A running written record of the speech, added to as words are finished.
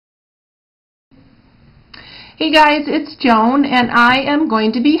Hey guys, it's Joan, and I am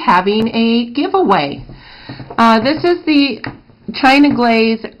going to be having a giveaway. This is the China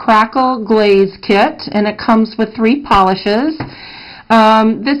Glaze Crackle Glaze kit, and it comes with 3 polishes.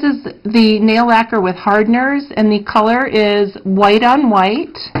 This is the nail lacquer with hardeners, and the color is white on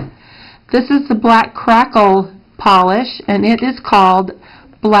white. This is the black Crackle polish, and it is called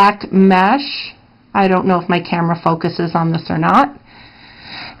Black Mesh. I don't know if my camera focuses on this or not.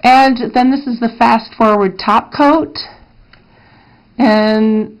 And then this is the fast forward top coat,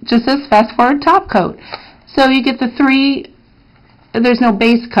 and just says fast forward top coat. So you get the 3, there's no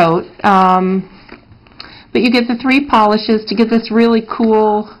base coat, but you get the 3 polishes to get this really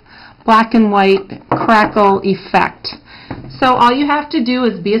cool black and white crackle effect. So all you have to do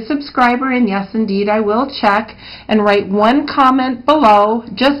is be a subscriber, and yes indeed I will check, and write 1 comment below,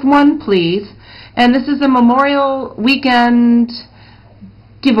 just 1 please. And this is a Memorial Weekend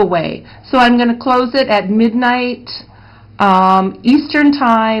giveaway. So I'm going to close it at midnight Eastern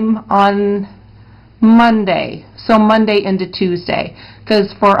time on Monday. So Monday into Tuesday.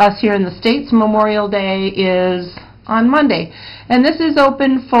 Because for us here in the States, Memorial Day is on Monday. And this is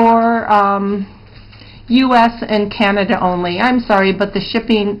open for US and Canada only. I'm sorry, but the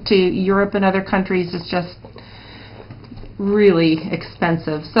shipping to Europe and other countries is just really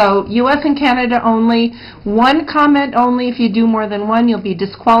expensive. So US and Canada only. 1 comment only. If you do more than 1, you'll be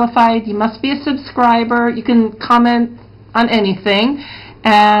disqualified. You must be a subscriber. You can comment on anything,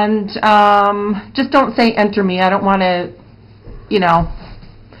 and just don't say enter me. I don't want to, you know,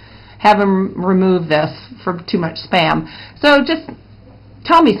 have them remove this for too much spam. So just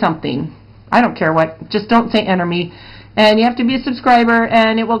tell me something. I don't care what. Just don't say enter me. And you have to be a subscriber,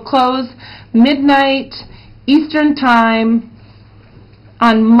 and it will close midnight Eastern time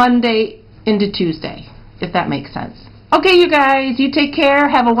on Monday into Tuesday, if that makes sense. Okay, you guys, you take care.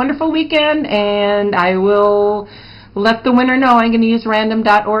 Have a wonderful weekend, and I will let the winner know. I'm going to use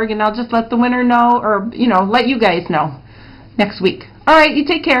random.org, and I'll just let the winner know, or, you know, let you guys know next week. All right, you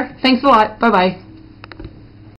take care. Thanks a lot. Bye-bye.